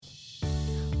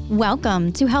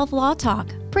Welcome to Health Law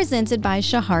Talk, presented by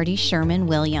Shahardi Sherman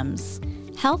Williams.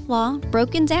 Health law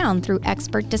broken down through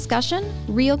expert discussion,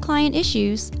 real client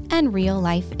issues, and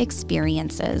real-life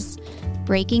experiences.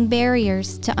 Breaking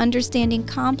barriers to understanding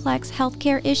complex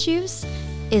healthcare issues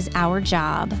is our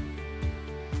job.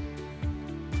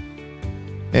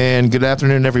 And good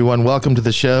afternoon, everyone. Welcome to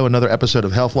the show. Another episode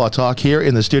of Health Law Talk here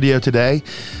in the studio today.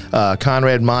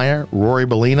 Conrad Meyer, Rory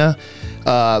Bellina,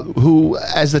 who,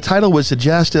 as the title would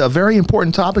suggest, a very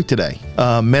important topic today.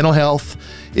 Mental health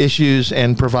issues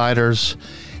and providers.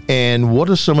 And what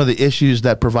are some of the issues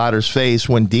that providers face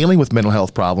when dealing with mental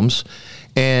health problems?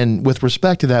 And with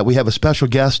respect to that, we have a special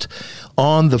guest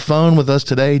on the phone with us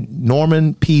today,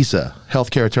 Norman Pisa,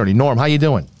 healthcare attorney. Norm, how you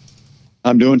doing?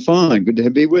 I'm doing fine. Good to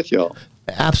be with y'all.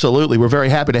 Absolutely. We're very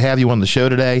happy to have you on the show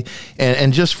today.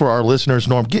 And just for our listeners,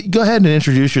 Norm, go ahead and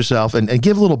introduce yourself and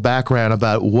give a little background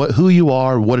about who you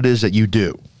are, what it is that you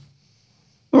do.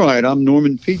 All right. I'm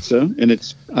Norman Pisa,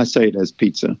 and I say it as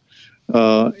Pizza.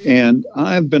 And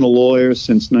I've been a lawyer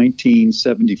since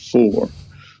 1974.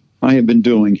 I have been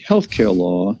doing healthcare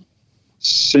law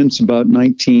since about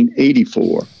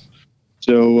 1984.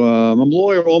 So I'm a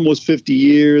lawyer almost 50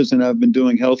 years, and I've been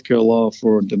doing healthcare law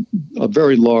for a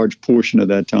very large portion of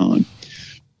that time.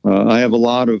 I have a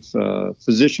lot of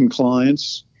physician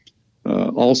clients,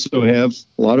 also have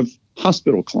a lot of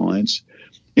hospital clients,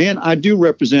 and I do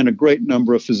represent a great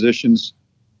number of physicians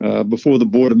before the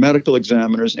Board of Medical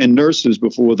Examiners and nurses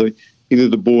before either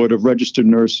the Board of Registered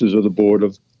Nurses or the Board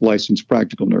of Licensed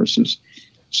Practical Nurses.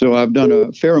 So I've done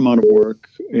a fair amount of work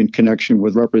in connection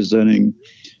with representing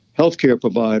healthcare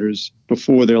providers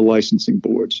before their licensing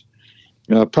boards.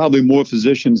 Probably more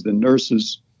physicians than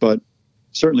nurses, but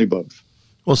certainly both.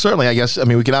 Well, certainly, I guess. I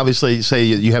mean, we can obviously say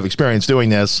you have experience doing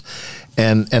this,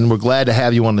 and we're glad to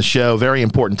have you on the show. Very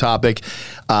important topic.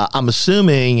 I'm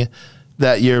assuming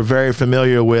that you're very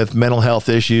familiar with mental health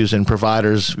issues and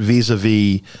providers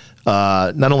vis-a-vis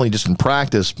not only just in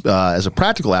practice as a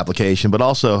practical application, but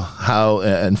also how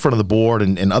in front of the board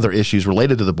and other issues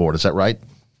related to the board. Is that right?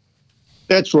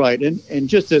 That's right. And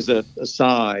just as an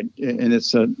aside, and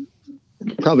it's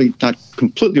probably not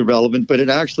completely relevant, but it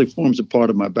actually forms a part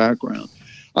of my background.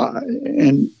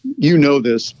 And you know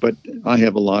this, but I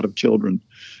have a lot of children,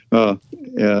 8,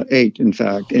 in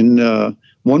fact, and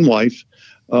one wife.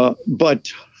 But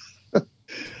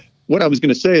what I was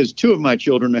going to say is 2 of my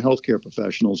children are healthcare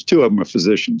professionals. 2 of them are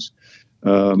physicians.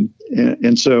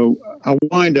 And so I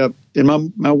wind up,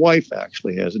 and my wife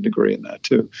actually has a degree in that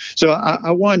too. So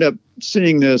I wind up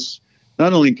seeing this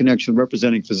not only in connection with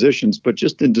representing physicians, but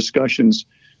just in discussions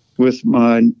with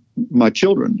my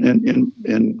children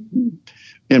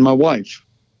and my wife.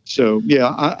 So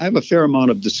yeah, I have a fair amount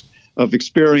of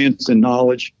experience and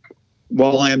knowledge.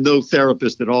 While I am no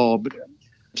therapist at all, but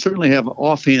certainly have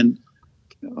offhand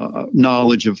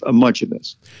knowledge of much of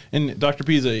this. And Dr.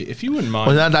 Pisa, if you wouldn't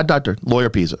mind. Well, not Dr. Lawyer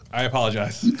Pisa. I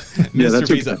apologize. Mr.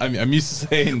 Pisa, okay. I'm used to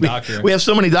saying doctor. We have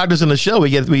so many doctors in the show,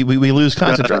 we lose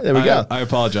concentration. There we go. I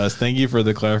apologize. Thank you for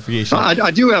the clarification.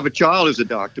 I do have a child who's a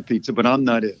Dr. Pizza, but I'm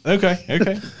not it.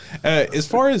 Okay. As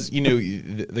far as,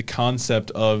 the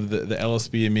concept of the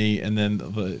LSBME and then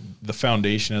the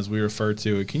foundation, as we refer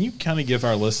to it, can you kind of give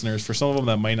our listeners, for some of them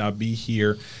that might not be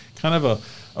here, kind of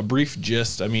a brief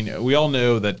gist? I mean, we all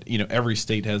know that, every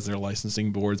state has their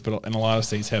licensing boards, and a lot of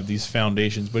states have these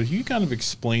foundations. But if you kind of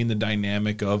explain the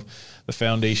dynamic of the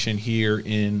foundation here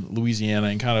in Louisiana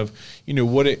and kind of,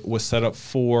 what it was set up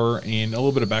for and a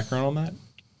little bit of background on that.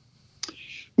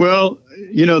 Well,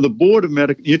 the Board of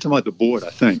Medical, you're talking about the board, I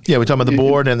think. Yeah, we're talking about the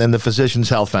board and then the Physicians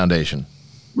Health Foundation.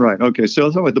 Right. Okay. So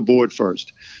let's talk about the board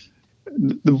first.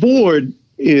 The board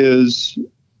is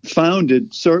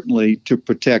founded certainly to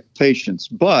protect patients,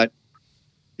 but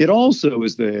it also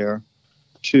is there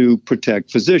to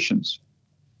protect physicians.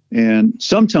 And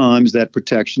sometimes that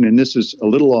protection, and this is a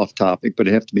little off topic, but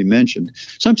it has to be mentioned,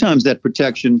 sometimes that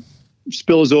protection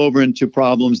spills over into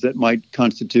problems that might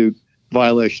constitute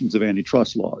violations of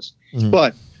antitrust laws. Mm-hmm.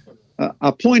 But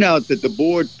I'll point out that the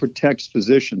board protects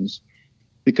physicians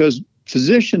because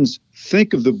physicians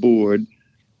think of the board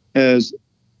as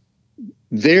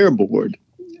their board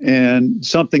and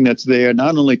something that's there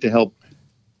not only to help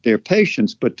their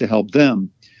patients, but to help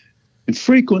them. And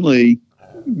frequently,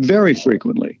 very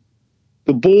frequently,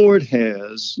 the board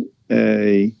has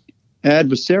a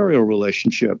adversarial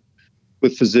relationship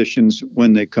with physicians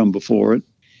when they come before it,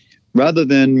 rather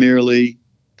than merely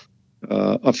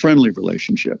a friendly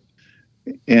relationship.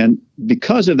 And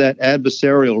because of that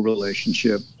adversarial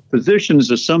relationship,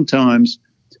 physicians are sometimes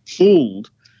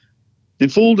fooled,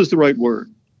 and fooled is the right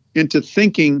word, into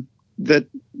thinking that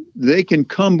they can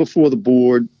come before the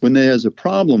board when there's a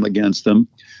problem against them,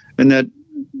 and that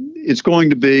it's going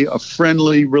to be a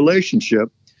friendly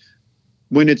relationship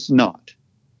when it's not.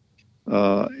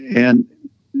 And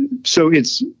so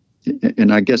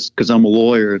and I guess because I'm a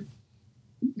lawyer,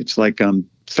 it's like I'm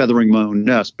feathering my own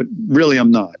nest, but really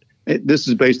I'm not. This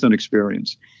is based on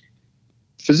experience.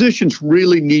 Physicians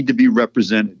really need to be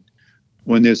represented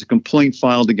when there's a complaint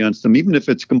filed against them, even if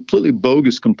it's a completely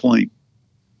bogus complaint,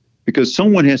 because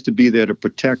someone has to be there to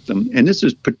protect them. And this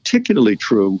is particularly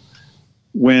true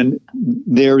when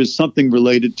there is something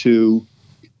related to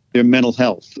their mental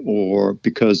health, or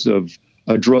because of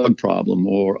a drug problem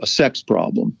or a sex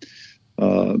problem.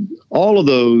 All of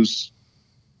those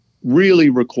really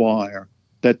require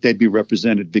that they be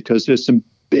represented, because there's some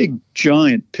big,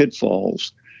 giant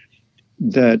pitfalls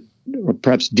or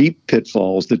perhaps deep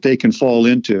pitfalls that they can fall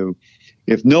into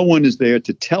if no one is there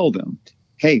to tell them,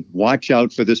 hey, watch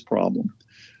out for this problem.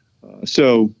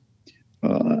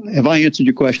 Have I answered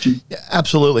your question? Yeah,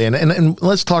 absolutely. And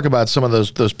let's talk about some of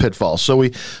those pitfalls.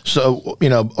 Before we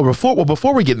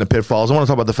get into pitfalls, I want to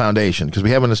talk about the foundation, because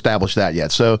we haven't established that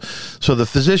yet. So the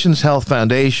Physicians Health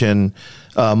Foundation,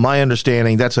 my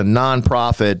understanding, that's a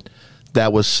nonprofit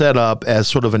that was set up as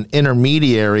sort of an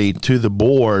intermediary to the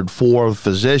board for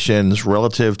physicians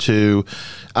relative to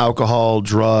alcohol,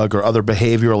 drug, or other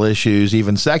behavioral issues,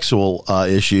 even sexual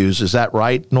issues. Is that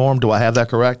right, Norm? Do I have that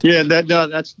correct? Yeah,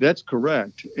 that's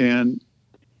correct. And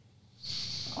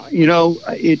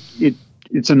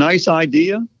it's a nice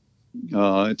idea.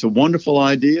 It's a wonderful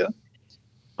idea.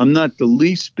 I'm not the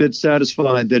least bit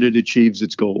satisfied that it achieves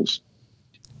its goals.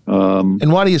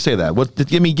 And why do you say that?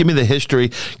 Give me the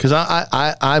history, because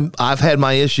I've had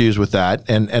my issues with that,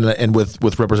 and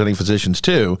with representing physicians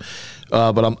too.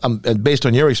 But I'm based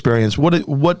on your experience.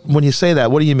 What when you say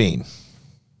that, what do you mean?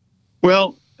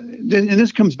 Well, and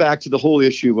this comes back to the whole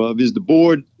issue of, is the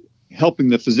board helping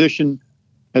the physician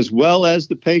as well as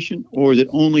the patient, or is it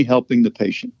only helping the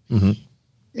patient? Mm-hmm.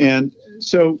 And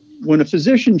so when a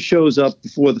physician shows up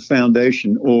before the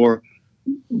foundation or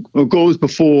goes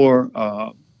before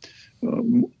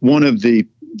one of the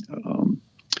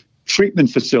treatment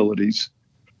facilities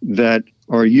that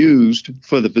are used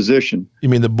for the physician. You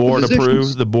mean the board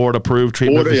approved? The board approved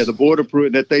treatment? The board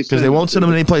approved that they, because they won't send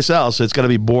them anyplace else. So it's got to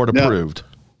be board approved.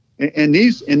 And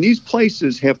these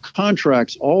places have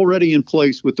contracts already in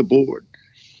place with the board.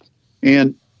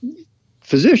 And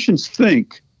physicians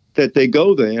think that they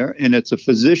go there and it's a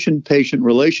physician-patient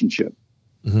relationship.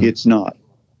 Mm-hmm. It's not.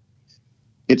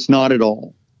 It's not at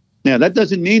all. Now, that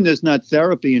doesn't mean there's not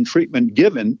therapy and treatment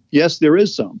given. Yes, there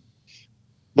is some.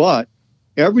 But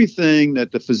everything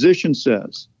that the physician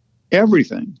says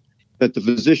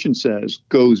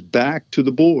goes back to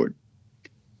the board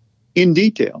in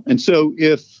detail. And so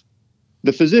if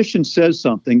the physician says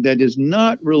something that is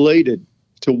not related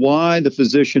to why the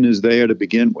physician is there to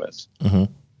begin with, mm-hmm.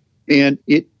 and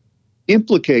it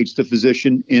implicates the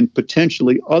physician in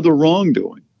potentially other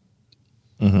wrongdoing,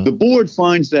 mm-hmm. the board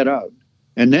finds that out.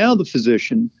 And now the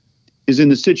physician is in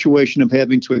the situation of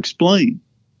having to explain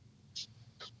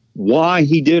why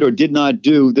he did or did not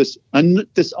do this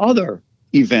other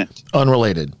event.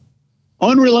 Unrelated.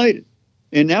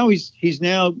 And now he's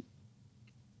now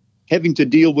having to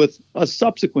deal with a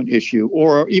subsequent issue,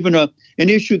 or even an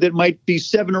issue that might be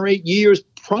 7 or 8 years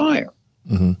prior,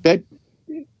 mm-hmm. that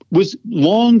was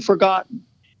long forgotten.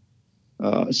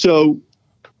 So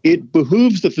it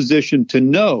behooves the physician to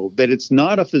know that it's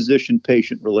not a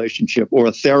physician-patient relationship or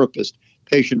a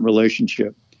therapist-patient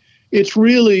relationship. It's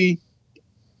really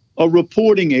a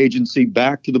reporting agency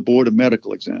back to the Board of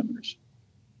Medical Examiners.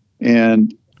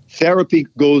 And therapy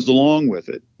goes along with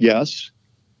it, yes,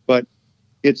 but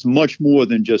it's much more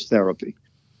than just therapy.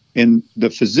 And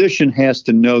the physician has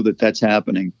to know that that's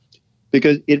happening,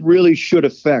 because it really should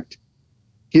affect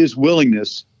his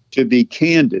willingness to be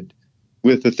candid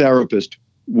with the therapist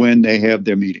when they have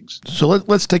their meetings. So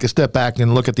let's take a step back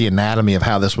and look at the anatomy of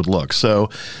how this would look. So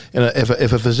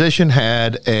if a physician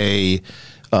had a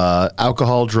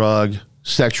alcohol, drug,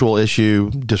 sexual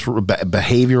issue,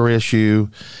 behavior issue,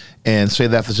 and say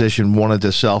that physician wanted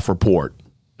to self-report,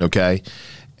 okay,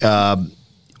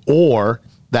 or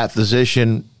that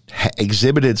physician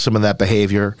exhibited some of that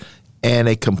behavior and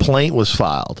a complaint was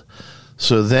filed.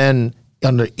 So then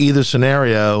under either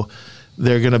scenario,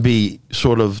 they're going to be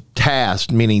sort of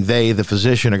tasked, meaning the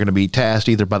physician, are going to be tasked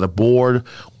either by the board,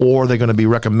 or they're going to be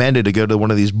recommended to go to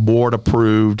one of these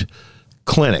board-approved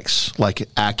clinics like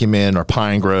Acumen or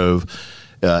Pine Grove.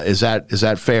 Is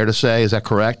that fair to say? Is that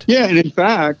correct? Yeah, and in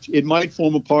fact, it might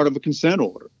form a part of a consent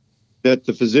order that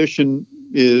the physician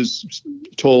is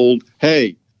told,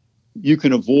 hey, you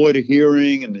can avoid a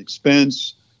hearing and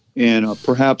expense and a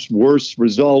perhaps worse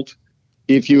result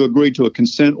if you agree to a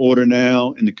consent order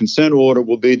now. And the consent order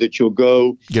will be that you'll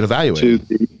go get evaluated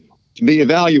to be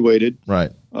evaluated.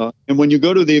 Right. And when you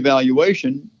go to the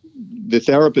evaluation, the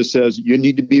therapist says, you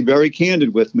need to be very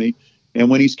candid with me. And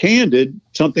when he's candid,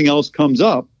 something else comes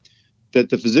up that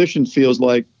the physician feels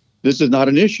like this is not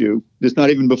an issue. It's not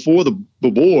even before the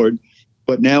board,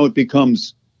 but now it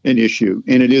becomes an issue,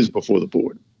 and it is before the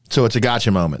board. So it's a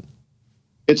gotcha moment.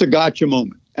 It's a gotcha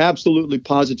moment. Absolutely,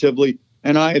 positively.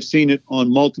 And I have seen it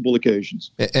on multiple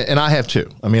occasions. And I have too.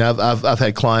 I mean, I've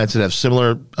had clients that have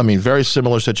similar, very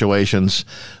similar situations,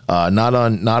 not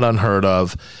unheard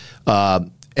of.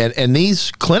 And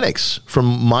these clinics, from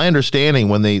my understanding,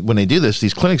 when they do this,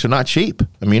 these clinics are not cheap.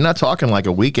 I mean, you're not talking like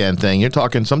a weekend thing. You're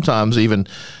talking sometimes even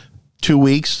 2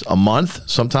 weeks, a month,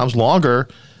 sometimes longer,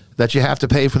 that you have to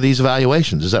pay for these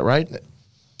evaluations. Is that right?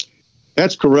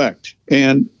 That's correct.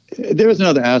 And there's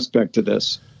another aspect to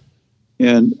this.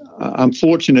 And I'm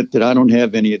fortunate that I don't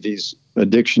have any of these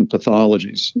addiction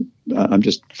pathologies. I'm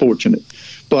just fortunate.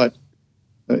 But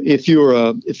if you're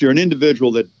an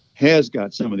individual that has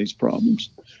got some of these problems,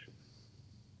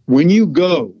 when you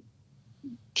go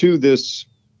to this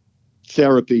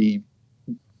therapy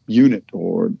unit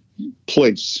or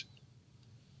place,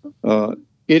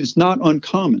 it's not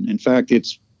uncommon. In fact,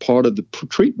 it's part of the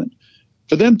treatment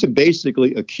for them to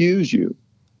basically accuse you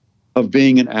of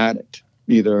being an addict,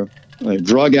 either a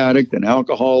drug addict, an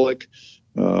alcoholic,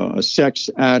 a sex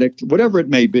addict, whatever it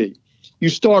may be. You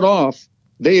start off,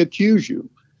 they accuse you.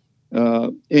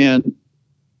 And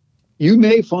you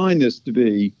may find this to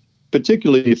be,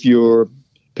 particularly if your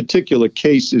particular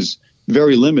case is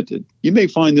very limited, you may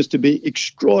find this to be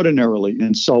extraordinarily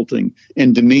insulting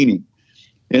and demeaning.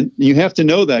 And you have to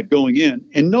know that going in.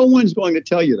 And no one's going to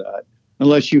tell you that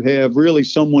unless you have really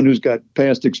someone who's got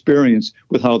past experience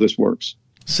with how this works.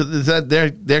 So that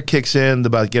there kicks in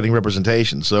about getting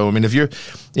representation. So I mean, if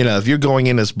you're going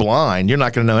in as blind, you're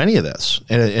not going to know any of this,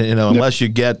 and unless you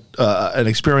get an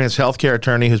experienced healthcare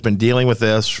attorney who's been dealing with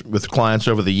this with clients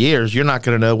over the years, you're not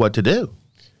going to know what to do.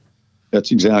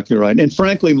 That's exactly right. And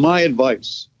frankly, my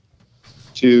advice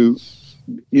and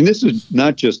this is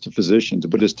not just to physicians,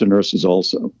 but it's to nurses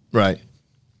also. Right.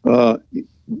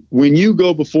 When you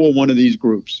go before one of these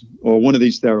groups or one of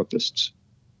these therapists,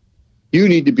 you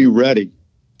need to be ready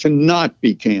to not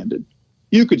be candid.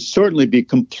 You could certainly be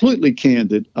completely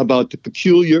candid about the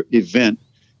peculiar event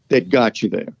that got you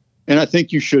there. And I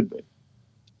think you should be.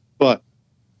 But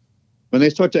when they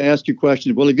start to ask you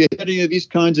questions, well, have you had any of these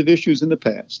kinds of issues in the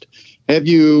past? Have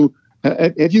you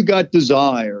got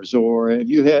desires, or have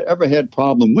you ever had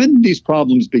problem? When did these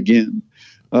problems begin?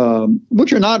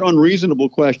 Which are not unreasonable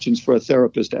questions for a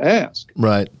therapist to ask.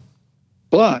 Right.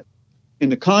 But in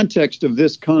the context of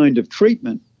this kind of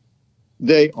treatment,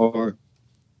 they are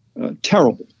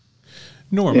terrible.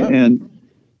 Norm, and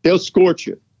they'll scorch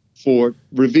you for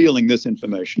revealing this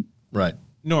information. Right.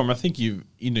 Norm, I think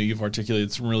you've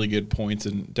articulated some really good points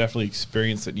and definitely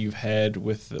experience that you've had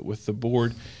with the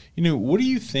board. What do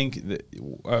you think that?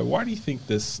 Why do you think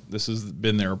this has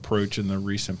been their approach in the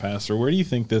recent past, or where do you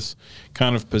think this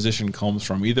kind of position comes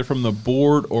from, either from the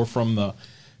board or from the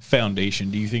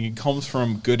foundation? Do you think it comes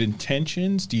from good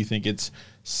intentions? Do you think it's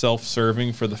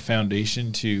self-serving for the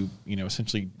foundation to,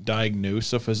 essentially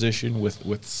diagnose a physician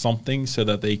with something so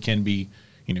that they can be,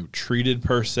 treated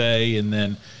per se, and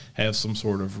then have some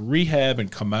sort of rehab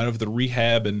and come out of the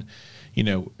rehab and,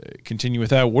 continue with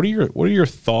that? What are your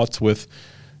thoughts with,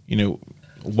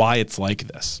 why it's like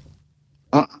this?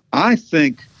 I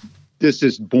think this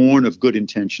is born of good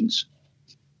intentions.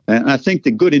 And I think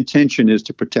the good intention is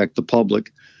to protect the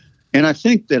public. And I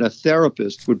think that a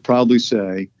therapist would probably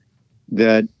say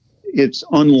that it's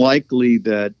unlikely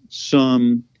that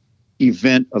some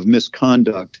event of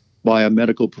misconduct by a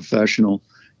medical professional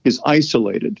is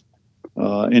isolated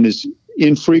and is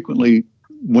infrequently,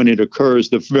 when it occurs,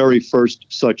 the very first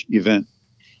such event.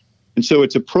 And so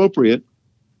it's appropriate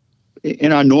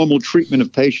in our normal treatment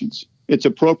of patients. It's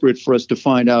appropriate for us to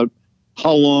find out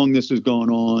how long this has gone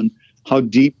on, how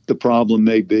deep the problem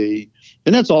may be.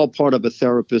 And that's all part of a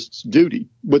therapist's duty.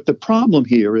 But the problem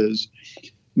here is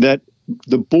that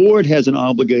the board has an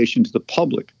obligation to the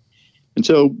public. And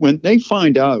so when they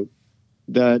find out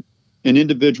that an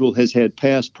individual has had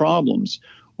past problems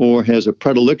or has a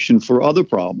predilection for other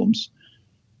problems,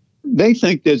 they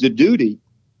think there's a duty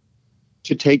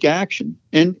to take action.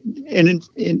 And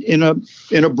in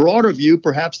a broader view,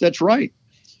 perhaps that's right.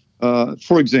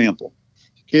 For example,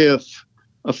 if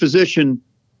a physician,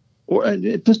 or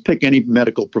let's pick any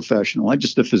medical professional, not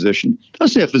just a physician.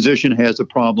 Let's say a physician has a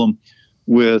problem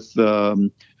with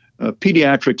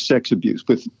pediatric sex abuse,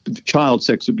 with child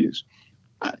sex abuse.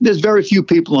 There's very few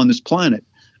people on this planet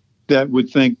that would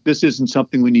think this isn't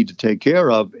something we need to take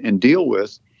care of and deal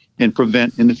with and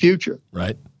prevent in the future.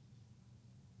 Right.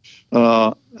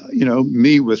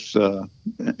 Me with,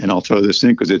 and I'll throw this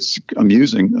in because it's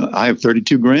amusing. I have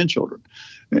 32 grandchildren.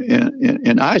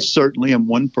 And I certainly am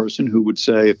one person who would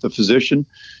say if the physician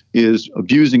is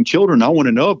abusing children, I want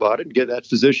to know about it and get that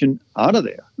physician out of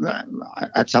there.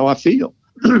 That's how I feel.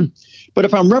 But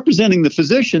if I'm representing the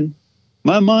physician,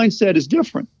 my mindset is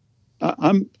different.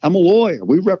 I'm a lawyer.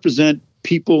 We represent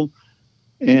people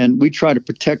and we try to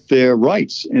protect their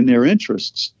rights and their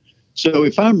interests. So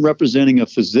if I'm representing a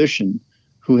physician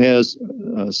who has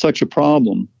such a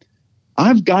problem,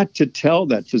 I've got to tell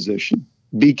that physician,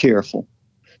 be careful.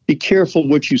 Be careful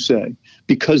what you say,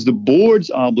 because the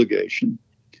board's obligation,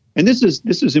 and this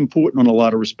is important in a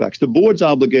lot of respects, the board's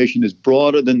obligation is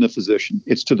broader than the physician.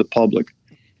 It's to the public.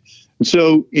 And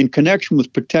so in connection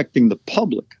with protecting the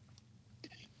public,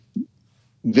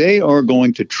 they are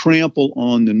going to trample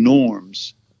on the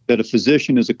norms that a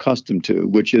physician is accustomed to,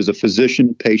 which is a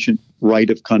physician-patient right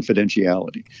of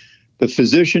confidentiality. The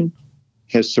physician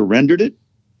has surrendered it,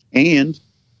 and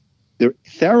the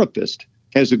therapist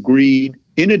has agreed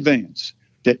in advance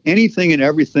that anything and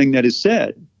everything that is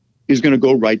said is going to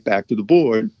go right back to the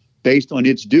board based on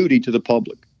its duty to the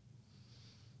public.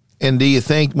 And do you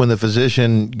think when the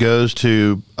physician goes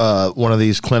to one of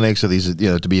these clinics or these,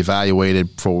 to be evaluated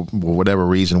for whatever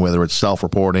reason, whether it's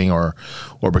self-reporting or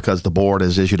because the board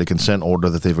has issued a consent order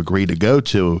that they've agreed to go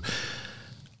to,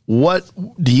 what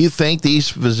do you think these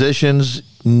physicians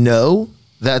know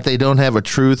that they don't have a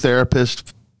true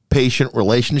therapist-patient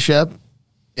relationship?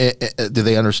 Do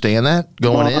they understand that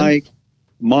going in?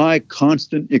 My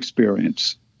constant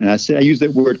experience, and I use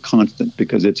that word constant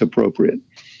because it's appropriate.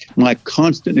 My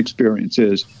constant experience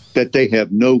is that they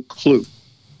have no clue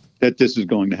that this is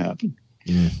going to happen.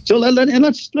 Yeah. So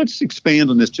let's expand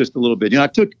on this just a little bit. I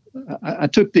took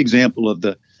the example of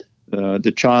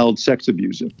the child sex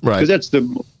abuser, right? Because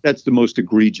that's the most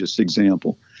egregious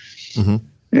example. Mm-hmm.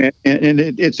 And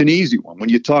it's an easy one. When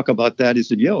you talk about that, you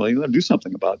said, you got to do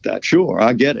something about that. Sure,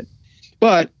 I get it.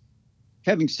 But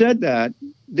having said that,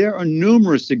 there are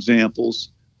numerous examples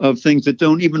of things that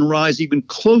don't even rise even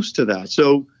close to that.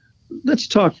 So let's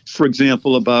talk, for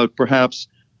example, about perhaps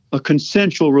a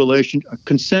consensual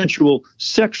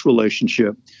sex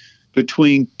relationship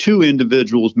between two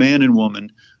individuals, man and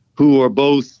woman, who are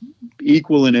both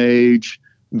equal in age,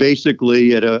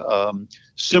 basically at a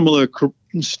similar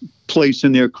place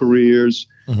in their careers,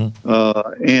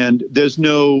 mm-hmm. And there's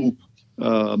no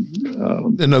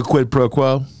no quid pro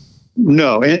quo.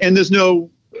 No, and there's no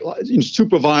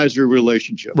supervisory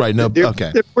relationship. Right. No. They're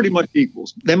pretty much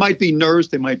equals. They might be nurse,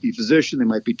 they might be physician, they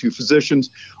might be two physicians.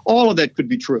 All of that could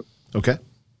be true. Okay.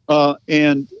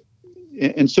 And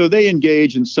so they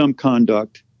engage in some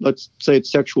conduct. Let's say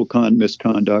it's sexual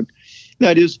misconduct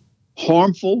that is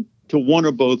harmful to one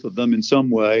or both of them in some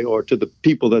way, or to the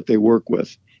people that they work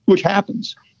with, which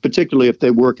happens, particularly if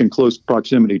they work in close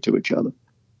proximity to each other.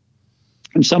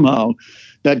 And somehow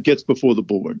that gets before the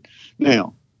board.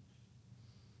 Now,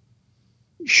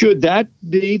 should that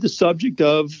be the subject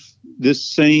of this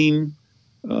same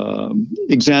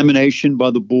examination by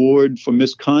the board for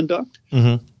misconduct?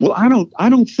 Mm-hmm. Well, I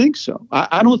don't think so.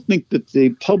 I don't think that the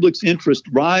public's interest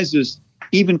rises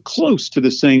even close to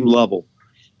the same level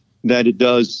that it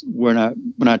does when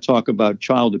I talk about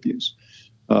child abuse.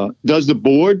 Does the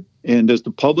board and does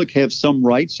the public have some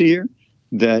rights here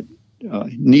that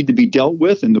need to be dealt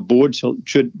with, and the board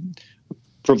should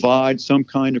provide some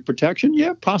kind of protection?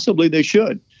 Yeah, possibly they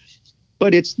should.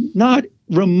 But it's not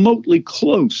remotely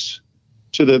close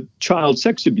to the child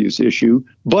sex abuse issue,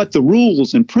 but the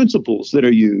rules and principles that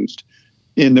are used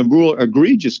in the real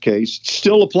egregious case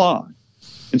still apply.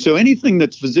 And so anything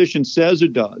that the physician says or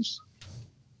does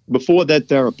before that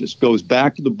therapist goes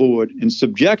back to the board and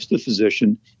subjects the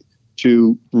physician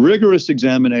to rigorous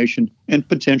examination and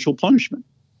potential punishment.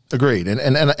 Agreed.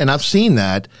 And I've seen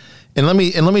that. And let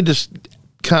me just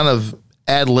kind of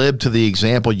ad lib to the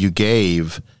example you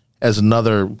gave as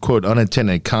another, quote,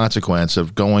 unintended consequence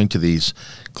of going to these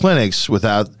clinics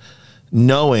without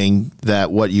knowing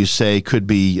that what you say could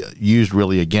be used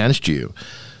really against you.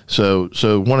 So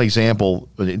one example,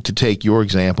 to take your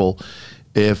example,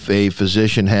 if a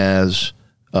physician has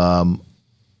a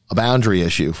boundary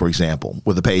issue, for example,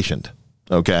 with a patient,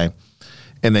 okay,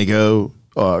 and they go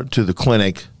to the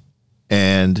clinic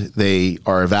and they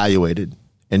are evaluated,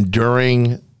 and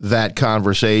during that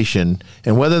conversation,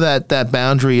 and whether that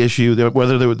boundary issue,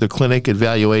 whether the clinic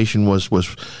evaluation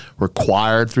was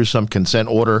required through some consent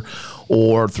order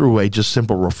or through a just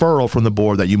simple referral from the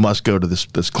board that you must go to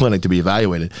this clinic to be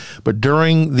evaluated. But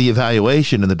during the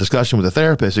evaluation and the discussion with the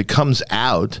therapist, it comes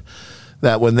out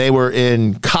that when they were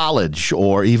in college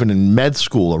or even in med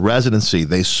school or residency,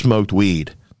 they smoked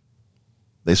weed.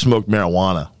 They smoked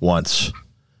marijuana once.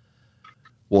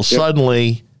 Well,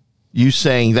 suddenly you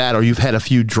saying that, or you've had a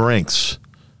few drinks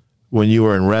when you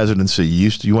were in residency.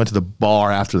 You went to the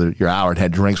bar after your hour and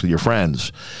had drinks with your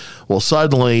friends. Well,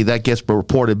 suddenly that gets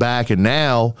reported back, and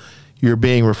now you're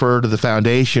being referred to the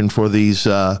foundation for these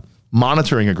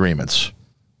monitoring agreements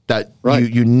that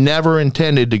you never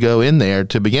intended to go in there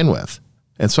to begin with.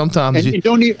 And sometimes you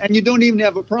don't even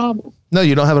have a problem. No,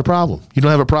 you don't have a problem. You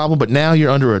don't have a problem, but now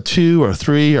you're under a 2 or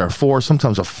 3 or 4,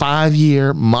 sometimes a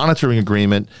 5-year monitoring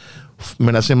agreement.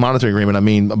 When I say monitoring agreement, I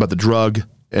mean about the drug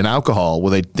and alcohol,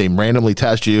 where they randomly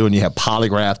test you and you have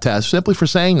polygraph tests simply for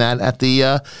saying that at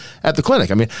the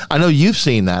clinic. I mean, I know you've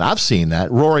seen that. I've seen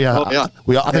that. Rory, I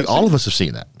think all of us have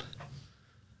seen that.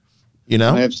 You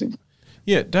know? I have seen it.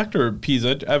 Yeah, Dr. Pease,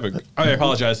 I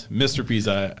apologize, Mr. Pease.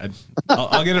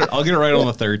 I'll get it right on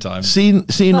the third time.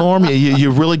 See, Norm,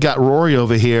 you really got Rory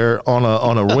over here on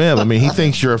a whim. I mean, he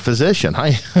thinks you're a physician.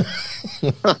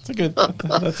 That's a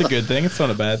good thing. It's not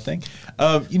a bad thing.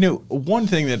 One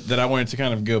thing that I wanted to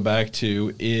kind of go back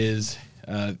to is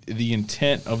the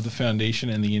intent of the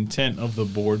foundation and the intent of the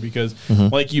board, because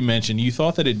like you mentioned, you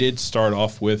thought that it did start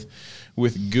off with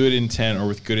good intent or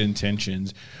with good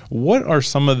intentions. What are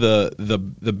some of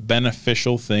the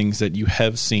beneficial things that you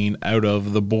have seen out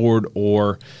of the board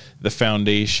or the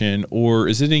foundation, or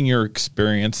is it in your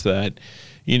experience that,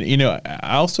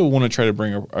 I also want to try to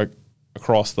bring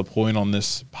across the point on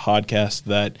this podcast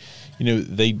that,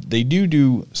 they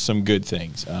do some good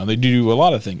things. They do a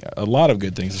lot of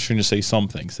good things. I shouldn't just say some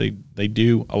things. They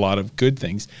do a lot of good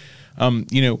things. And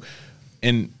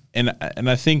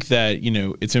I think that,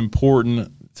 it's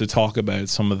important to talk about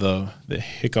some of the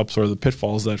hiccups or the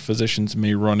pitfalls that physicians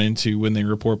may run into when they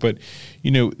report. But,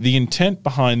 the intent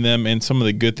behind them and some of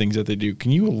the good things that they do.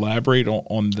 Can you elaborate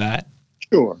on that?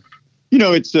 Sure.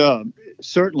 It's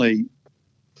certainly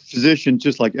physicians,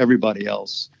 just like everybody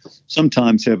else,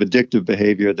 sometimes have addictive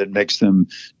behavior that makes them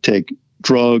take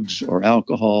drugs or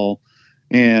alcohol.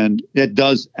 And it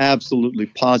does absolutely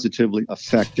positively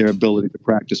affect their ability to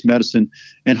practice medicine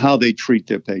and how they treat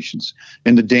their patients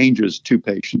and the dangers to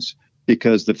patients,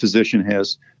 because the physician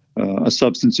has a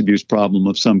substance abuse problem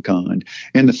of some kind.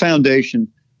 And the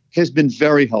foundation has been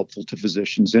very helpful to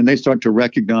physicians, and they start to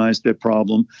recognize their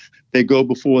problem. They go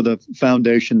before the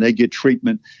foundation, they get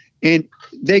treatment, and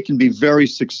they can be very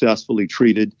successfully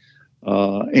treated.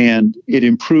 And it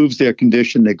improves their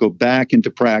condition. They go back into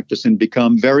practice and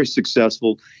become very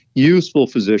successful, useful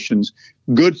physicians,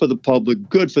 good for the public,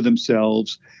 good for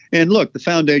themselves. And look, the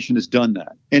foundation has done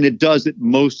that, and it does it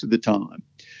most of the time.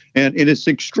 And it is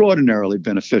extraordinarily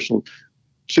beneficial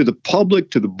to the public,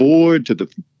 to the board, to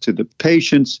the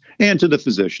patients, and to the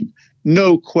physician.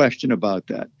 No question about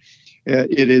that.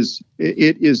 It is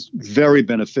very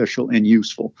beneficial and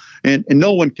useful, and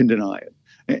no one can deny it.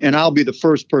 And I'll be the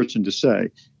first person to say,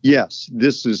 yes,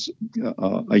 this is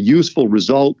a useful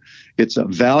result. It's a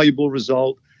valuable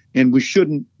result, and we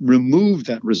shouldn't remove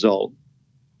that result.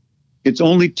 It's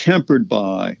only tempered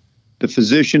by the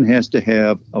physician has to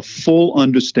have a full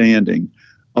understanding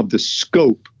of the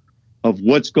scope of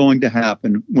what's going to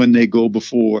happen when they go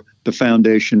before the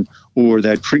foundation or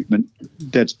that treatment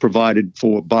that's provided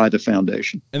for by the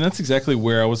foundation. And that's exactly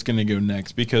where I was going to go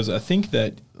next, because I think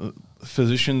that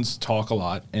physicians talk a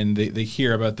lot and they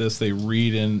hear about this. They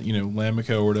read in,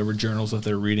 Lamico or whatever journals that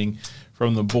they're reading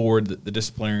from the board, the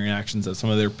disciplinary actions that some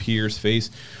of their peers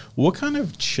face. What kind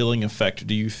of chilling effect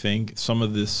do you think some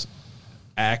of this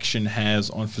action has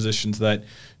on physicians that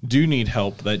do need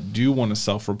help, that do want to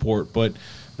self-report, but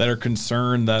that are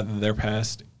concerned that their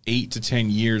past 8 to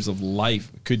 10 years of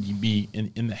life could be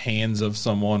in the hands of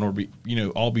someone, or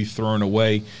all be thrown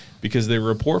away because they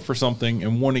report for something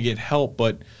and want to get help,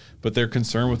 but they're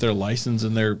concerned with their license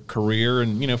and their career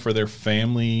and, for their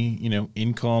family,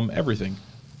 income, everything?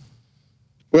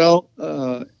 Well,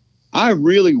 I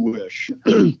really wish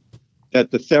that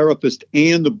the therapist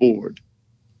and the board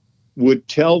would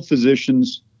tell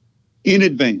physicians in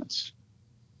advance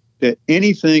that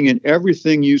anything and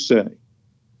everything you say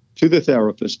to the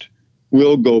therapist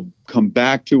will come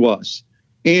back to us.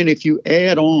 And if you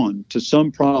add on to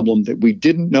some problem that we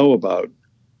didn't know about,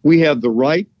 we have the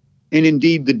right and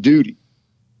indeed the duty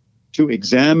to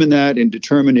examine that and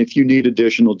determine if you need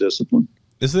additional discipline.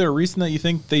 Is there a reason that you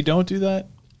think they don't do that?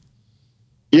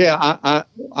 Yeah,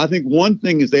 I think one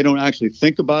thing is they don't actually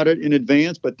think about it in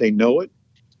advance, but they know it.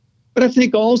 But I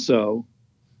think also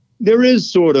there is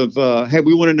sort of, hey,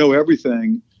 we want to know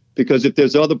everything because if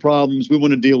there's other problems, we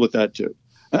want to deal with that too.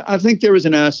 I think there is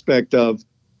an aspect of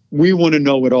we want to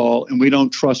know it all and we don't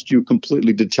trust you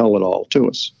completely to tell it all to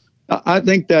us. I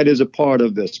think that is a part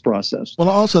of this process. Well,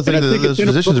 I also think that those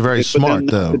physicians are very smart,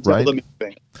 though, right?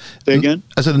 Say again?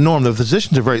 I said, Norm, the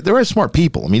physicians are they're very smart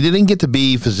people. I mean, they didn't get to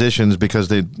be physicians because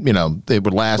they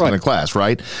would last in a class,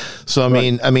 right? So, I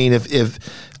mean, if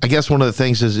I guess one of the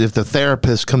things is if the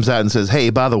therapist comes out and says, hey,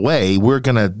 by the way, we're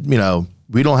going to,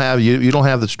 we don't have you don't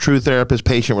have this true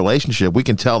therapist-patient relationship. We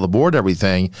can tell the board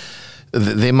everything.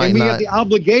 They might not have the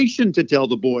obligation to tell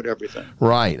the board everything.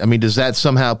 Right. I mean, does that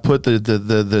somehow put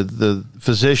the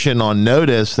physician on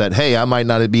notice that, hey, I might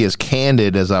not be as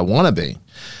candid as I want to be?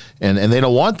 And they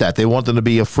don't want that. They want them to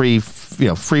be a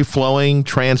free-flowing,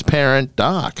 transparent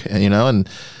doc, and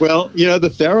well,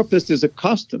 the therapist is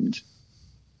accustomed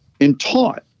and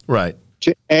taught right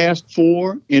to ask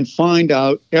for and find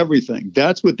out everything.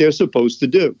 That's what they're supposed to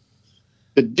do.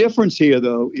 The difference here,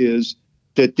 though, is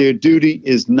that their duty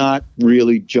is not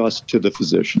really just to the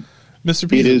physician. Mr.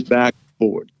 Pease, it is back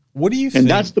forward. What do you think?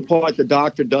 And that's the part the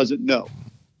doctor doesn't know.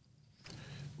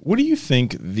 What do you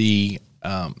think the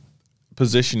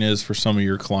position is for some of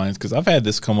your clients? Because I've had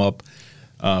this come up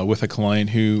with a client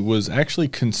who was actually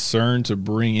concerned to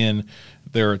bring in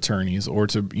their attorneys or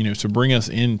to bring us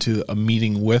into a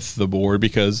meeting with the board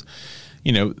because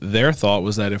their thought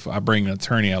was that if I bring an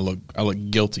attorney, I look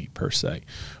guilty per se.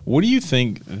 What do you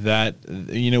think that,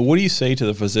 what do you say to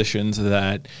the physicians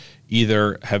that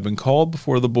either have been called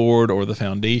before the board or the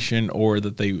foundation or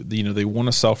that they want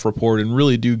to self-report and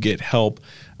really do get help?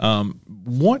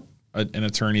 Want an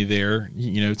attorney there,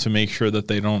 to make sure that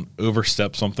they don't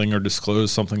overstep something or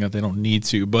disclose something that they don't need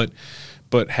to, but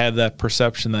have that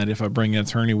perception that if I bring an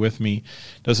attorney with me,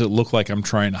 does it look like I'm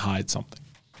trying to hide something?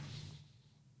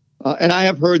 And I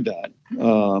have heard that.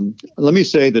 Let me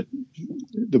say that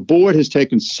the board has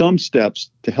taken some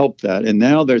steps to help that. And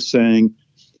now they're saying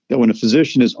that when a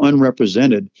physician is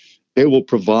unrepresented, they will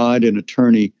provide an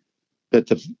attorney that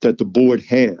the board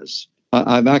has.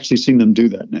 I've actually seen them do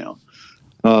that now.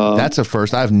 That's a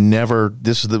first. I've never.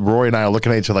 This is Rory and I are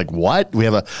looking at each other like, what? We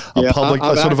have a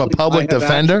public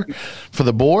defender for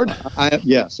the board.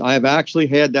 Yes, I have actually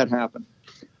had that happen.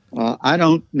 I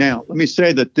don't now. Let me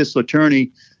say that this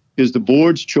attorney is the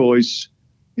board's choice,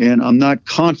 and I'm not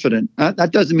confident.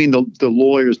 That doesn't mean the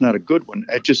lawyer is not a good one.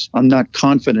 I'm not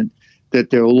confident that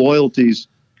their loyalties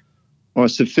are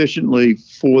sufficiently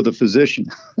for the physician.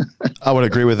 I would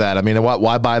agree with that. I mean,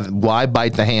 why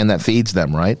bite the hand that feeds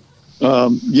them, right?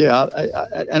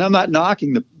 And I'm not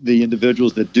knocking the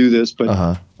individuals that do this, but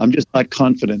I'm just not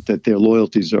confident that their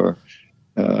loyalties are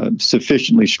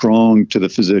sufficiently strong to the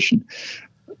physician.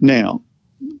 Now,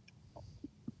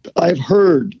 I've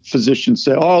heard physicians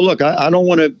say, "Oh, look, I don't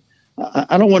want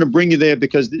to bring you there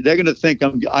because they're going to think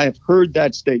I'm." I have heard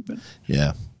that statement.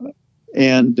 Yeah,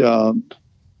 and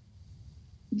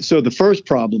so the first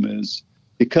problem is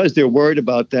because they're worried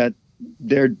about that,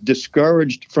 they're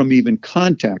discouraged from even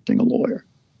contacting a lawyer,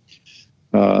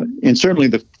 and certainly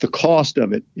the cost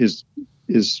of it is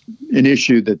an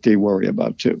issue that they worry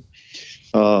about too.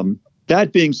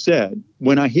 That being said,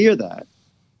 when I hear that,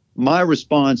 my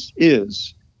response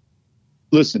is,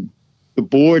 listen, the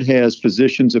board has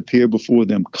physicians appear before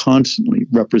them constantly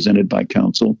represented by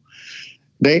counsel.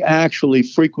 They actually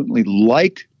frequently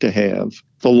like to have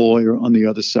the lawyer on the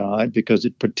other side because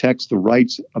it protects the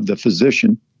rights of the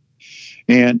physician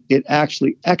and it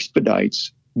actually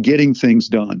expedites getting things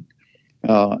done.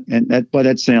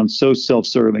 That sounds so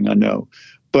self-serving, I know,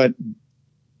 but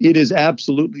it is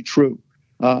absolutely true.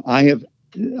 I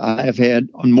have had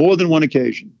on more than one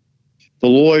occasion the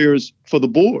lawyers for the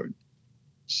board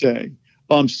say,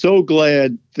 I'm so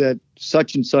glad that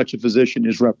such and such a physician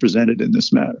is represented in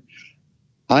this matter.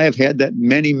 I have had that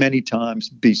many, many times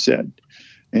be said.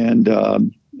 And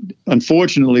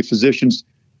unfortunately, physicians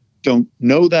don't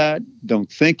know that,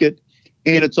 don't think it.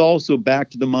 And it's also back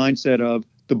to the mindset of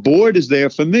the board is there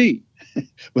for me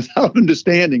without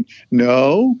understanding.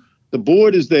 No, the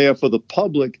board is there for the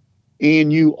public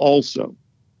and you also.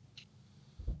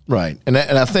 Right. And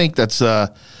I think that's I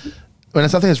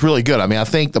think it's really good. I mean, I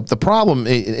think the problem,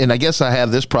 and I guess I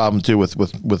have this problem too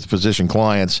with physician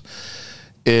clients,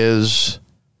 is,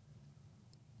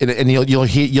 and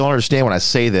you'll understand when I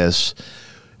say this,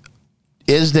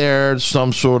 is there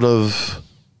some sort of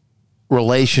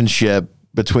relationship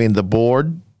between the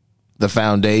board, the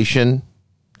foundation,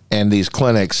 and these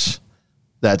clinics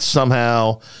that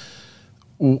somehow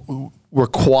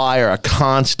require a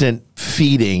constant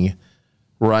feeding,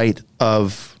 right,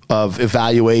 of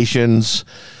evaluations,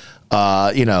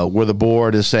 where the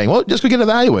board is saying, well, just go get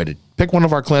evaluated. Pick one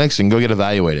of our clinics and go get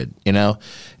evaluated, And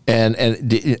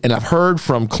I've heard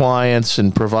from clients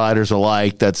and providers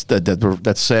alike that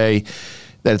say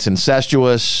that it's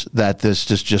incestuous, that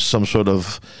this is just some sort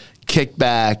of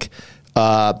kickback.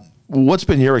 What's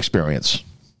been your experience?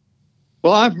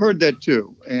 Well, I've heard that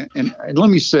too. And let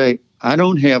me say, I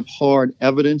don't have hard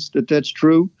evidence that that's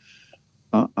true.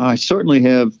 I certainly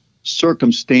have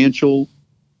circumstantial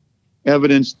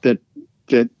evidence that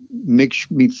makes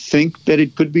me think that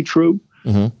it could be true.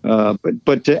 Mm-hmm.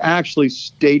 But to actually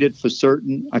state it for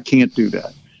certain, I can't do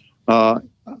that.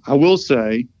 I will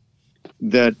say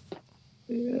that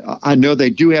I know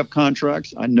they do have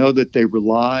contracts. I know that they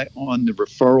rely on the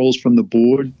referrals from the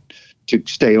board to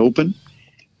stay open.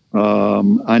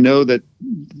 I know that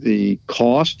the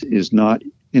cost is not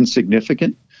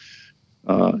insignificant.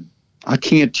 I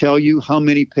can't tell you how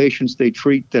many patients they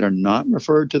treat that are not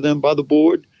referred to them by the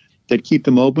board that keep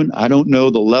them open. I don't know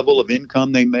the level of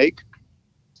income they make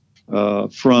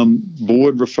from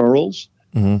board referrals.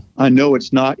 Mm-hmm. I know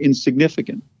it's not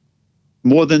insignificant.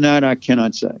 More than that, I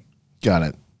cannot say. Got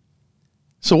it.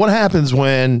 So what happens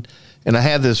when, and I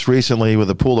had this recently with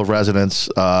a pool of residents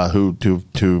who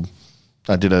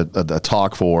I did a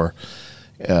talk for.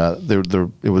 The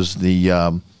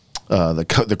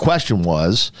question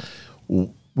was,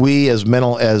 we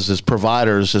as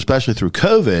providers, especially through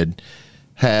COVID,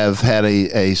 have had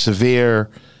a severe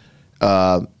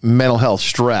mental health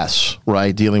stress,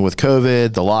 right? Dealing with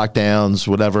COVID, the lockdowns,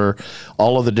 whatever,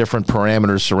 all of the different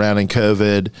parameters surrounding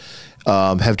COVID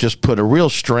have just put a real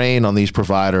strain on these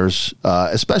providers,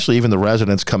 especially even the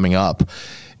residents coming up.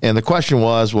 And the question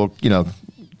was, well,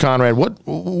 Conrad,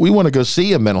 we want to go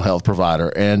see a mental health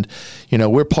provider, and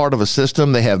we're part of a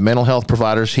system. They have mental health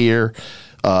providers here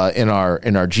in our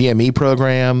GME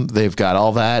program. They've got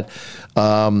all that,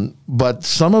 but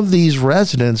some of these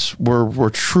residents were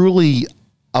truly,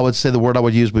 I would say the word I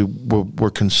would use,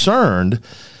 were concerned.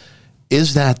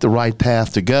 Is that the right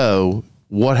path to go?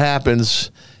 What happens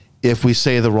if we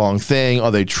say the wrong thing? Are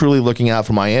they truly looking out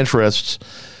for my interests?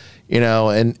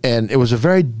 And it was a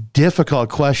very difficult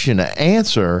question to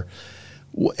answer.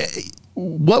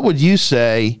 What would you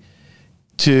say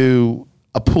to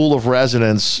a pool of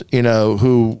residents,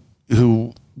 who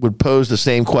would pose the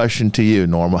same question to you,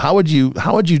 Norma? How would you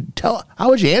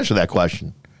answer that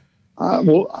question?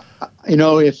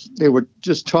 If they were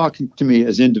just talking to me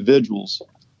as individuals,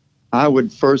 I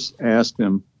would first ask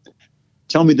them,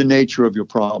 tell me the nature of your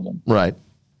problem. Right.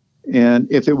 And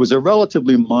if it was a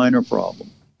relatively minor problem,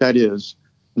 that is,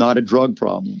 not a drug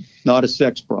problem, not a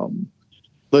sex problem.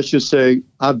 Let's just say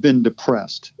I've been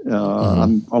depressed.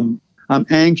 I'm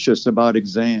anxious about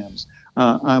exams.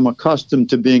 I'm accustomed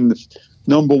to being the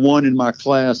number one in my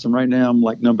class, and right now I'm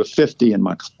like number 50 in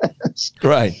my class.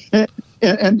 Right.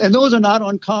 And those are not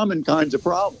uncommon kinds of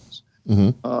problems.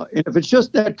 Mm-hmm. And if it's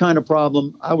just that kind of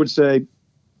problem, I would say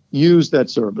use that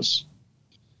service.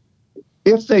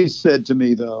 If they said to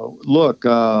me, though, look,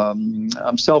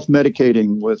 I'm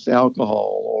self-medicating with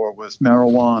alcohol or with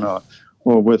marijuana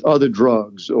or with other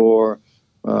drugs, or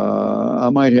I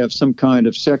might have some kind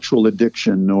of sexual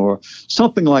addiction or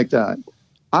something like that,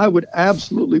 I would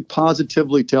absolutely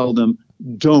positively tell them,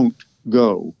 don't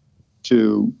go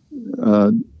to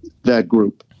that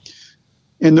group.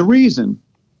 And the reason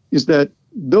is that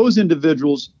those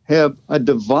individuals have a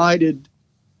divided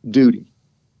duty.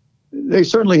 They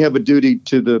certainly have a duty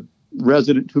to the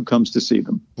resident who comes to see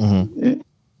them. Mm-hmm.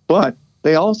 But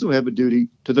they also have a duty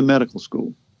to the medical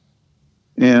school.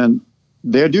 And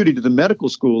their duty to the medical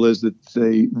school is that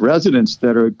the residents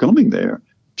that are coming there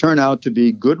turn out to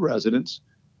be good residents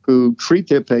who treat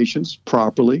their patients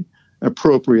properly,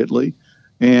 appropriately,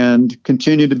 and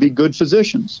continue to be good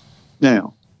physicians.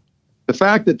 Now, the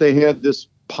fact that they have this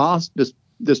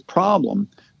problem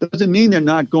doesn't mean they're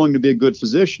not going to be a good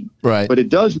physician. Right. But it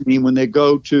does mean when they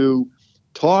go to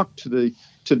talk to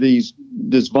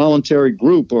this voluntary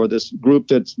group or this group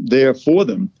that's there for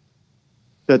them,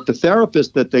 that the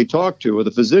therapist that they talk to or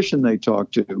the physician they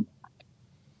talk to,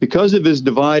 because of his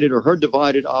divided or her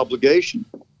divided obligation,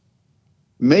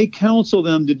 may counsel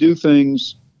them to do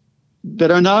things that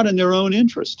are not in their own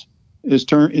interest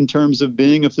in terms of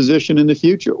being a physician in the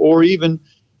future, or even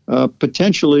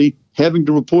potentially having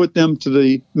to report them to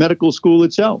the medical school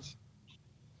itself.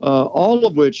 All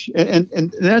of which, and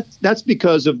that's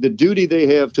because of the duty they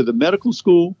have to the medical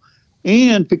school,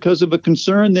 and because of a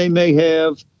concern they may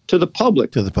have to the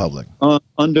public. To the public.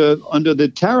 Under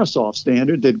the Tarasov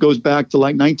standard that goes back to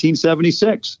like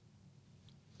 1976.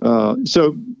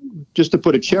 So just to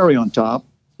put a cherry on top,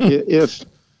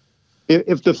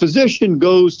 if the physician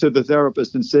goes to the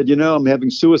therapist and said, I'm having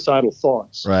suicidal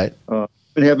thoughts, Right. I've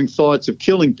been having thoughts of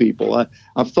killing people.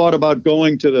 I've thought about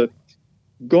going to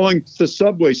the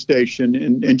subway station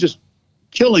and just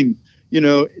killing,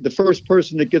 the first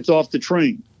person that gets off the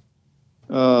train.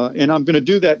 And I'm going to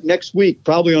do that next week,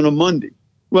 probably on a Monday.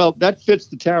 Well, that fits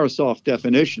the Tarasoff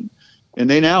definition. And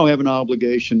they now have an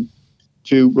obligation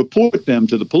to report them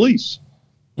to the police.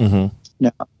 Mm-hmm.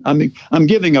 Now, I'm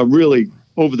giving a really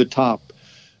over-the-top,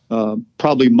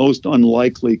 probably most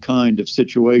unlikely kind of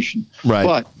situation.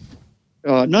 Right.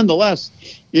 But nonetheless,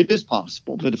 it is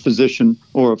possible that a physician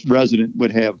or a resident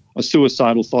would have a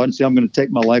suicidal thought and say, I'm going to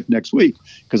take my life next week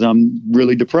because I'm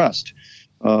really depressed.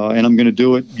 And I'm going to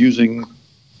do it using,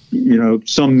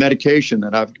 some medication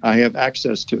that I have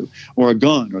access to, or a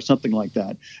gun or something like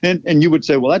that. And you would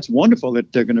say, well, that's wonderful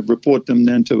that they're going to report them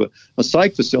then to a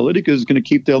psych facility because it's going to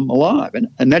keep them alive.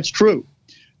 And that's true.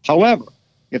 However,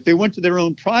 if they went to their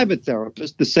own private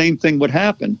therapist, the same thing would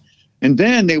happen. And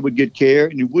then they would get care,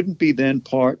 and it wouldn't be then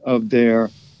part of their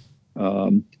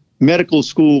medical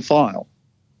school file.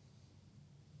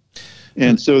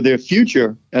 And so their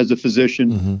future as a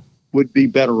physician would be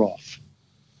better off.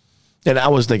 And I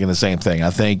was thinking the same thing. I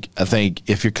think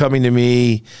if you're coming to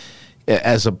me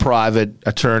as a private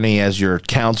attorney, as your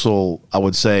counsel, I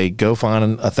would say go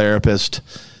find a therapist,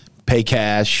 pay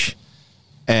cash,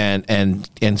 and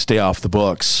stay off the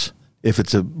books if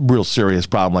it's a real serious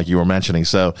problem like you were mentioning.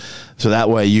 So that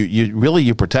way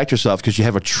you protect yourself because you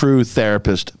have a true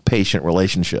therapist-patient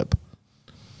relationship.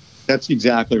 That's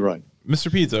exactly right.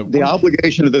 Mr. Pizza. The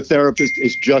obligation of the therapist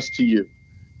is just to you.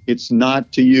 It's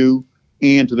not to you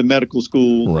and to the medical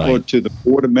school or to the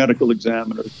Board of Medical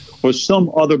Examiners or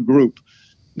some other group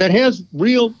that has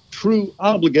real, true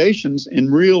obligations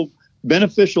and real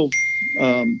beneficial,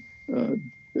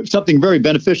 something very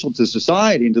beneficial to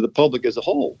society and to the public as a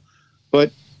whole.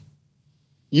 But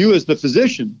you as the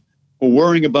physician are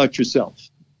worrying about yourself.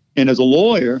 And as a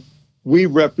lawyer, we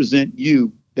represent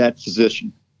you, that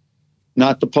physician,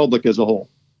 not the public as a whole.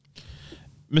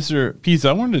 Mr. Pizza,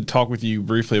 I wanted to talk with you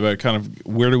briefly about kind of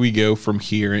where do we go from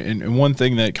here. And one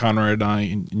thing that Conrad and I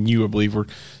and you, I believe, were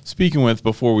speaking with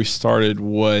before we started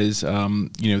was,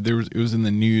 it was in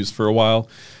the news for a while,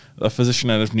 a physician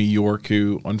out of New York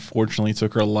who unfortunately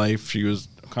took her life. She was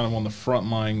kind of on the front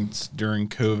lines during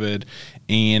COVID.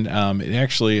 And it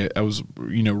actually, I was,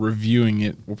 reviewing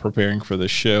it while preparing for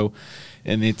this show.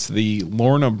 And it's the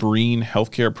Lorna Breen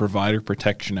Healthcare Provider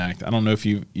Protection Act. I don't know if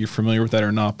you're familiar with that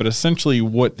or not, but essentially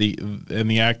what the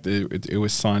act, it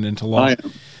was signed into law.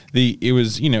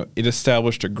 It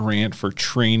established a grant for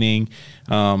training,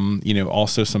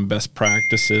 also some best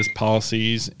practices,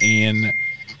 policies, and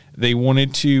they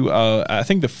wanted to, I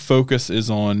think the focus is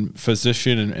on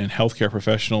physician and healthcare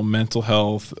professional, mental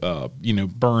health,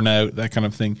 burnout, that kind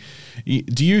of thing.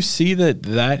 Do you see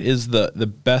that is the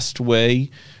best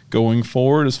way going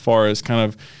forward as far as kind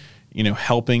of,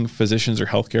 helping physicians or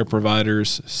healthcare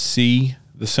providers see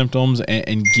the symptoms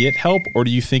and get help? Or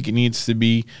do you think it needs to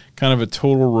be kind of a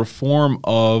total reform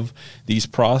of these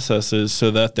processes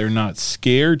so that they're not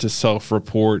scared to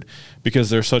self-report because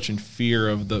they're such in fear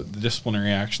of the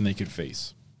disciplinary action they could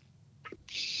face?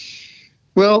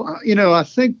 Well, I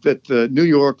think that the New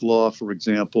York law, for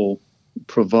example,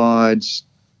 provides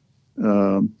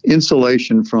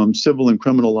insulation from civil and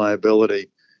criminal liability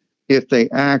if they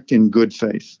act in good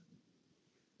faith.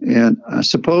 And I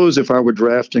suppose if I were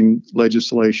drafting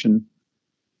legislation,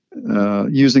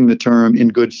 using the term in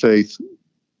good faith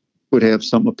would have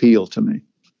some appeal to me.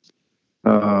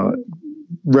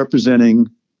 Representing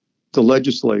the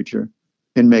legislature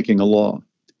in making a law.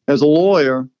 As a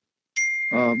lawyer,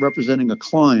 representing a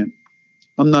client,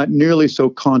 I'm not nearly so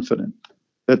confident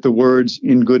that the words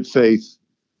in good faith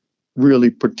really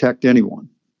protect anyone.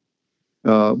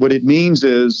 What it means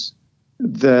is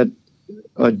that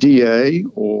a DA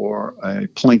or a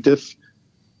plaintiff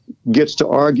gets to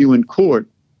argue in court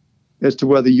as to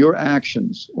whether your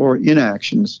actions or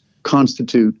inactions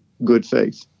constitute good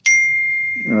faith.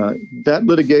 That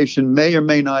litigation may or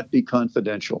may not be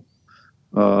confidential.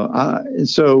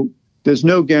 So there's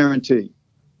no guarantee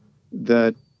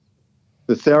that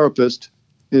the therapist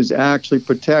is actually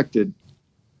protected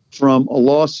from a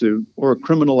lawsuit or a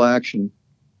criminal action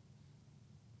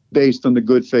based on the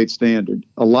good faith standard.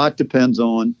 A lot depends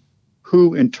on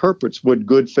who interprets what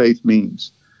good faith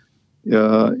means.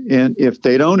 And if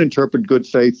they don't interpret good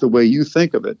faith the way you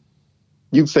think of it,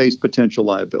 you face potential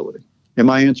liability. Am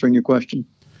I answering your question?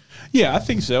 Yeah, I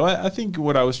think so. I think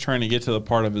what I was trying to get to the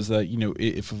part of is that,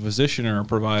 if a physician or a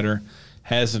provider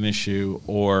has an issue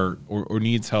or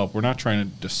needs help, we're not trying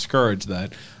to discourage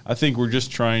that. I think we're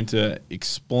just trying to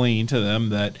explain to them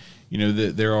that, you know,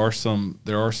 that there are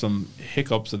some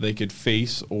hiccups that they could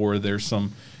face, or there's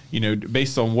some, you know,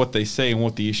 based on what they say and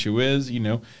what the issue is, you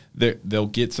know, they'll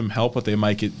get some help, but they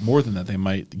might get more than that. They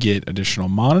might get additional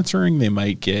monitoring. They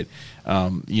might get,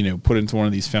 you know, put into one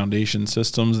of these foundation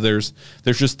systems. There's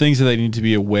just things that they need to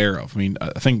be aware of. I mean,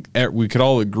 I think we could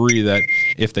all agree that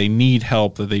if they need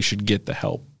help, that they should get the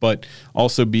help, but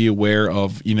also be aware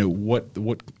of, you know, what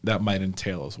that might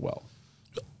entail as well.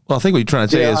 Well, I think what you're trying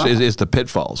to say is the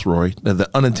pitfalls, Rory, the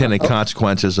unintended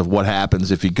consequences of what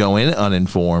happens if you go in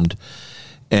uninformed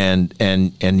and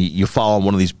you fall on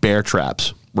one of these bear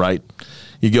traps, right?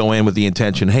 You go in with the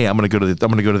intention, hey, I'm going to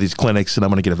go to these clinics and I'm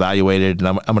going to get evaluated, and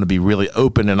I'm going to be really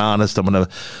open and honest. I'm going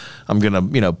to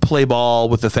you know, play ball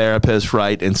with the therapist,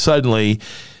 right? And suddenly,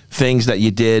 things that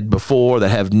you did before that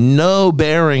have no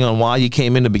bearing on why you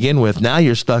came in to begin with, now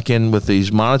you're stuck in with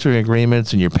these monitoring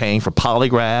agreements, and you're paying for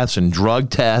polygraphs and drug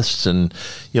tests, and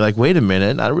you're like, wait a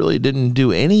minute, I really didn't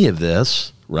do any of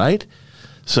this, right?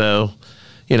 So,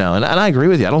 you know, and I agree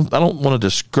with you. I don't want to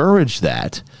discourage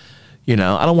that. You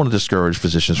know, I don't want to discourage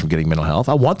physicians from getting mental health.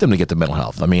 I want them to get the mental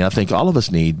health. I mean, I think all of us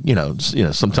need, you know,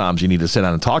 sometimes you need to sit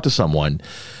down and talk to someone.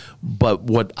 But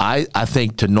what I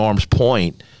think, to Norm's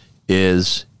point,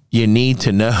 is you need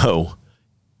to know,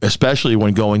 especially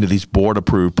when going to these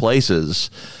board-approved places,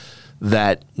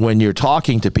 that when you're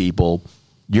talking to people,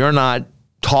 you're not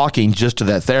talking just to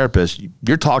that therapist.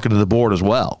 You're talking to the board as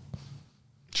well.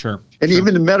 Sure. And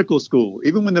even in medical school,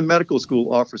 even when the medical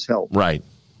school offers help. Right.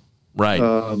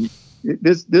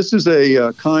 This is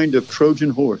a kind of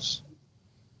Trojan horse.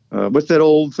 What's that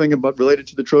old thing about related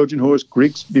to the Trojan horse?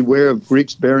 Greeks, beware of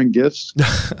Greeks bearing gifts.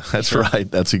 That's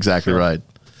right. That's exactly right.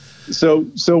 So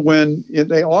when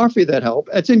they offer you that help,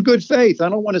 it's in good faith. I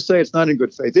don't want to say it's not in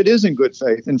good faith. It is in good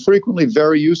faith and frequently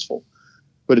very useful.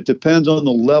 But it depends on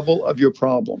the level of your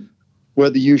problem,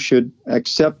 whether you should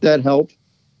accept that help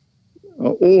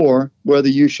or whether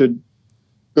you should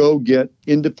go get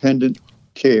independent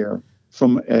care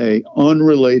from a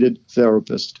unrelated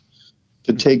therapist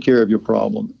to take care of your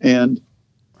problem. And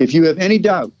if you have any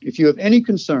doubt, if you have any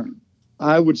concern,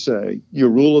 I would say your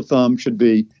rule of thumb should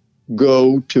be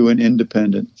go to an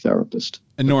independent therapist.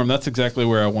 And Norm, that's exactly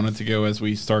where I wanted to go as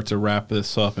we start to wrap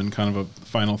this up, and kind of a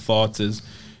final thoughts is,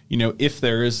 you know, if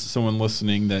there is someone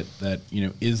listening that you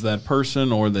know, is that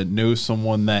person, or that knows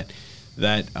someone that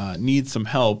needs some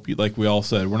help, like we all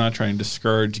said, we're not trying to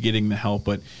discourage getting the help,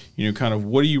 but, you know, kind of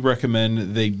what do you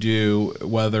recommend they do,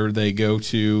 whether they go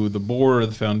to the board or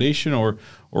the foundation or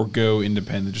go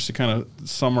independent, just to kind of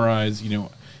summarize, you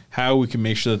know, how we can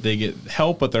make sure that they get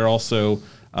help, but they're also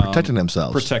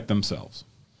protect themselves.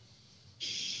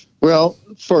 Well,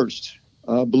 first,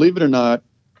 believe it or not,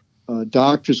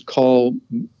 doctors call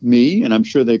me, and I'm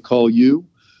sure they call you,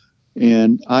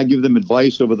 and I give them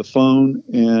advice over the phone,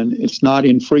 and it's not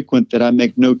infrequent that I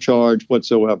make no charge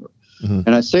whatsoever. Mm-hmm.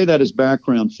 And I say that as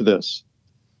background for this.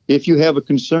 If you have a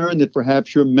concern that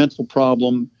perhaps your mental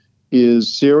problem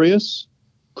is serious,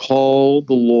 call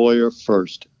the lawyer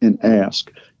first and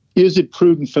ask, is it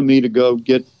prudent for me to go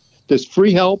get this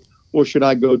free help, or should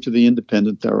I go to the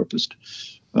independent therapist?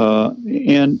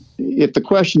 And if the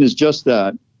question is just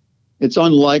that, it's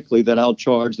unlikely that I'll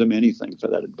charge them anything for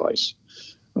that advice.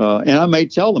 And I may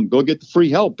tell them, go get the free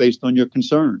help based on your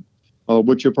concern,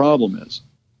 what your problem is.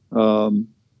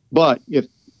 But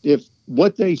if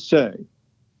what they say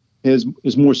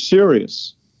is more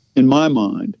serious, in my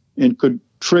mind, and could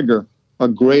trigger a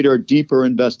greater, deeper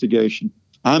investigation,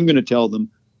 I'm going to tell them,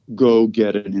 go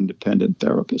get an independent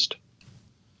therapist.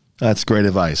 That's great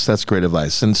advice.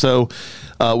 And so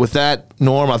with that,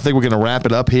 Norm, I think we're going to wrap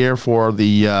it up here for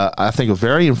the, I think, a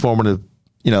very informative,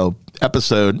 you know,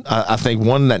 episode. I think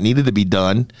one that needed to be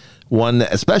done, one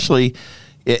that, especially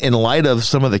in light of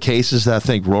some of the cases that I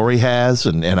think Rory has,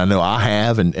 and I know I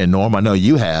have, and Norm, I know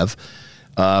you have,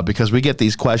 because we get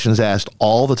these questions asked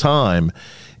all the time.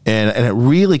 And it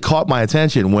really caught my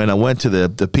attention when I went to the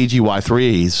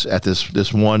PGY3s at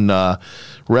this one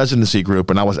residency group,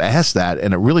 and I was asked that,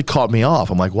 and it really caught me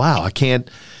off. I'm like, wow, I can't,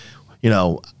 you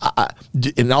know,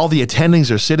 and all the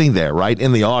attendings are sitting there, right,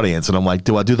 in the audience, and I'm like,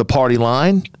 do I do the party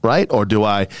line, right, or do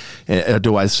I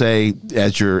say,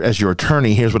 as your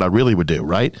attorney, here's what I really would do,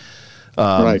 right?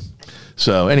 Right.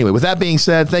 So anyway, with that being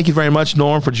said, thank you very much,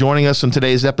 Norm, for joining us on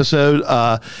today's episode.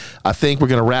 I think we're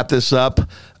going to wrap this up.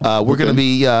 We're going to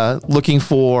be looking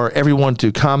for everyone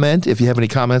to comment. If you have any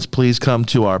comments, please come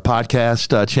to our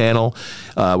podcast channel.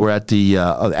 We're at the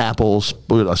Apple,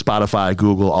 Spotify,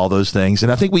 Google, all those things.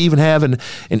 And I think we even have an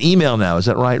email now. Is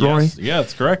that right, Rory? Yeah,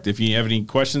 that's correct. If you have any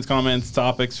questions, comments,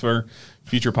 topics for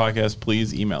future podcasts,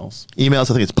 please email us. Emails,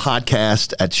 I think it's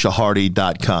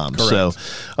podcast@shahardy.com. Correct.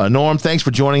 So, Norm, thanks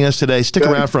for joining us today. Stick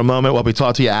around for a moment while we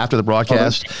talk to you after the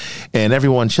broadcast. And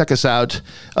everyone, check us out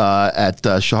at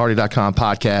shahardy.com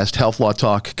podcast, Health Law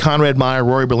Talk. Conrad Meyer,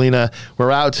 Rory Bellina,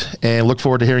 we're out and look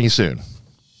forward to hearing you soon.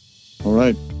 All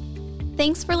right.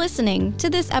 Thanks for listening to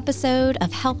this episode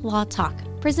of Health Law Talk,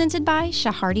 presented by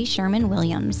Shahardy Sherman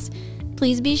Williams.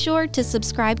 Please be sure to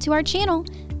subscribe to our channel,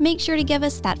 make sure to give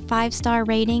us that 5-star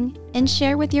rating, and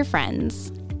share with your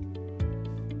friends.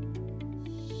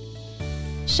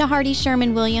 Shahardy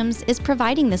Sherman Williams is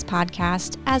providing this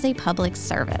podcast as a public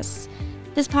service.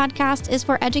 This podcast is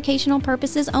for educational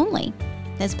purposes only.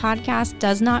 This podcast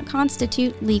does not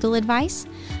constitute legal advice,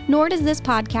 nor does this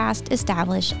podcast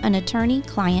establish an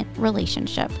attorney-client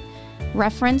relationship.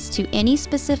 Reference to any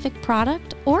specific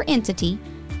product or entity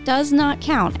does not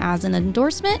count as an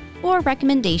endorsement or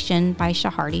recommendation by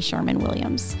Shahardy Sherman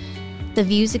Williams. The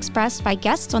views expressed by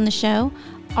guests on the show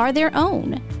are their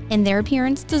own, and their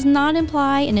appearance does not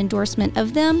imply an endorsement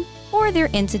of them or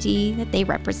their entity that they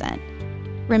represent.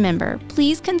 Remember,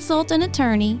 please consult an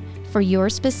attorney for your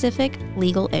specific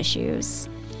legal issues.